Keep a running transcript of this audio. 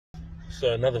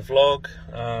So another vlog.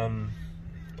 I'm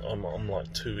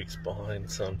like 2 weeks behind,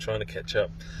 so I'm trying to catch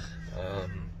up.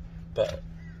 But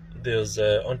there's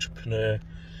an entrepreneur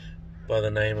by the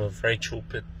name of Rachel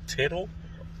Petero.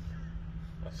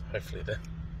 Hopefully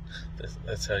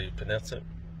that's how you pronounce it,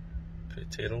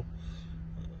 Petero.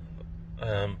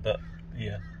 But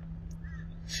yeah,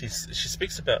 she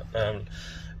speaks about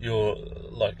your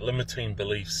like limiting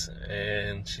beliefs,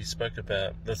 and she spoke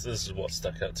about this. This is what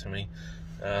stuck out to me.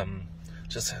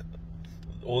 Just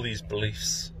all these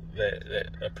beliefs that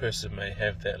a person may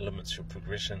have that limits your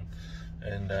progression,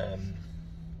 and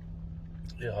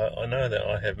yeah, I know that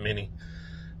I have many,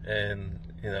 and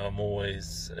I'm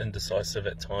always indecisive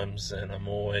at times, and I'm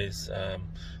always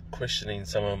questioning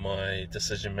some of my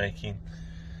decision making,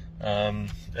 and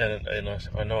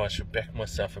I know I should back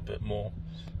myself a bit more,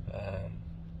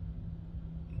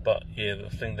 but yeah, the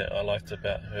thing that I liked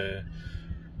about her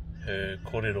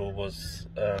kōrero was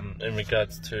in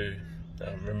regards to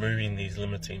removing these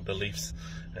limiting beliefs,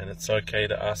 and it's okay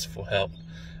to ask for help.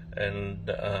 And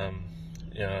I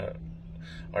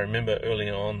remember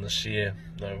early on this year,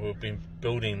 we've been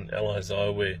building Allies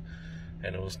Eyewear,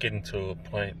 and it was getting to a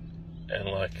point, and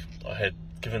like I had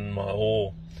given my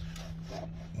all,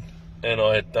 and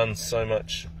I had done so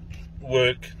much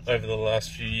work over the last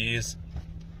few years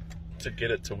to get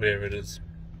it to where it is,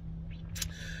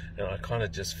 and I kind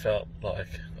of just felt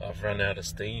like I've run out of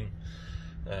steam,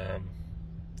 and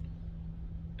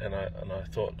I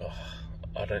thought,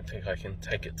 I don't think I can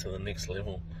take it to the next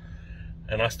level.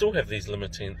 And I still have those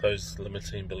limiting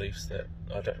beliefs that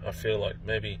I feel like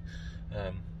maybe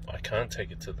I can't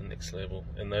take it to the next level,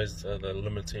 and those are the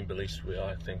limiting beliefs where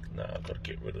I think, I've got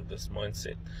to get rid of this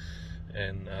mindset,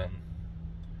 and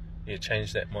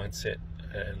change that mindset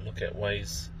and look at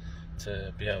ways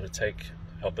to be able to take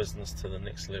our business to the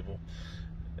next level.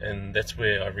 And that's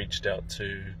where I reached out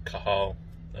to Ka Hao,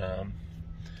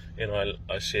 and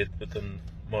I shared with them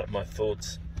my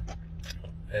thoughts,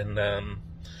 and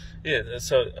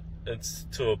so it's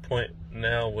to a point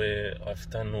now where I've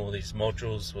done all these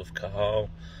modules with Ka Hao.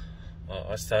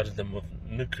 I started them with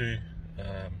Nuku,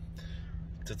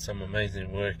 did some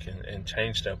amazing work, and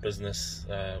changed our business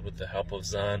with the help of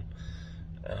Zan,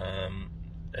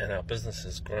 and our business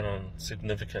has grown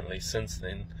significantly since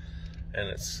then,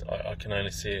 and I can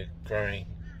only see it growing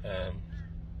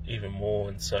even more.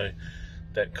 And so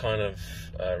that kind of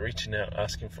reaching out,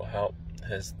 asking for help,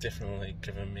 has definitely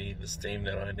given me the steam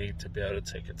that I need to be able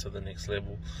to take it to the next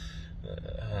level.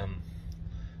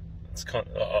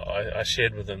 I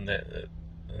shared with them that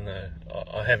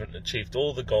I haven't achieved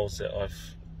all the goals that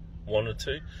I've wanted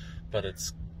to, but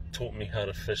it's taught me how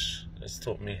to fish. It's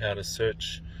taught me how to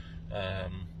search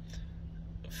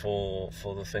for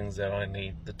the things that I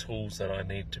need, the tools that I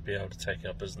need to be able to take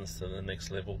our business to the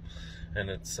next level. And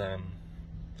it's kind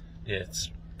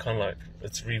of like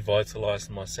it's revitalized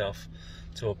myself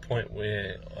to a point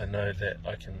where I know that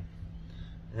I can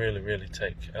really, really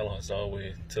take Allies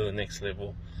Eyewear to the next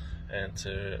level, and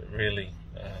to really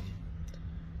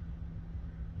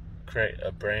create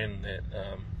a brand that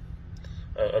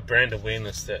a brand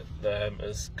awareness that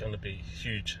is going to be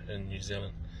huge in New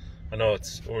Zealand. I know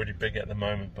it's already big at the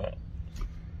moment, but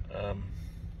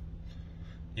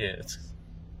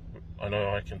I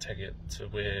know I can take it to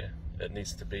where it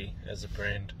needs to be as a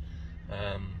brand,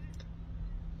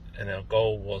 and our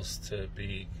goal was to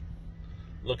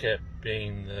look at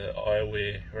being the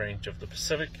eyewear range of the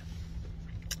Pacific,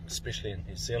 especially in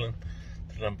New Zealand,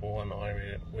 the #1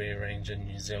 eyewear range in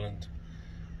New Zealand.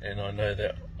 And I know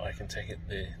that I can take it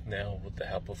there now with the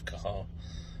help of Ka Hao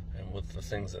and with the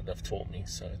things that they've taught me.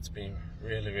 So it's been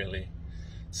really, really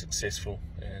successful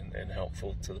and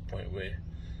helpful, to the point where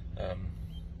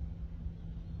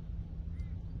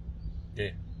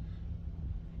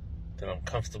that I'm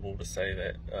comfortable to say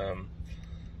that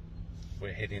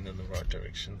we're heading in the right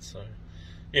direction. So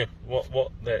yeah,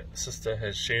 what that sister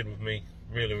has shared with me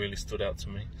really, really stood out to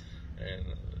me, and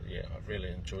I really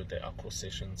enjoyed that aqua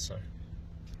session. So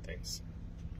thanks.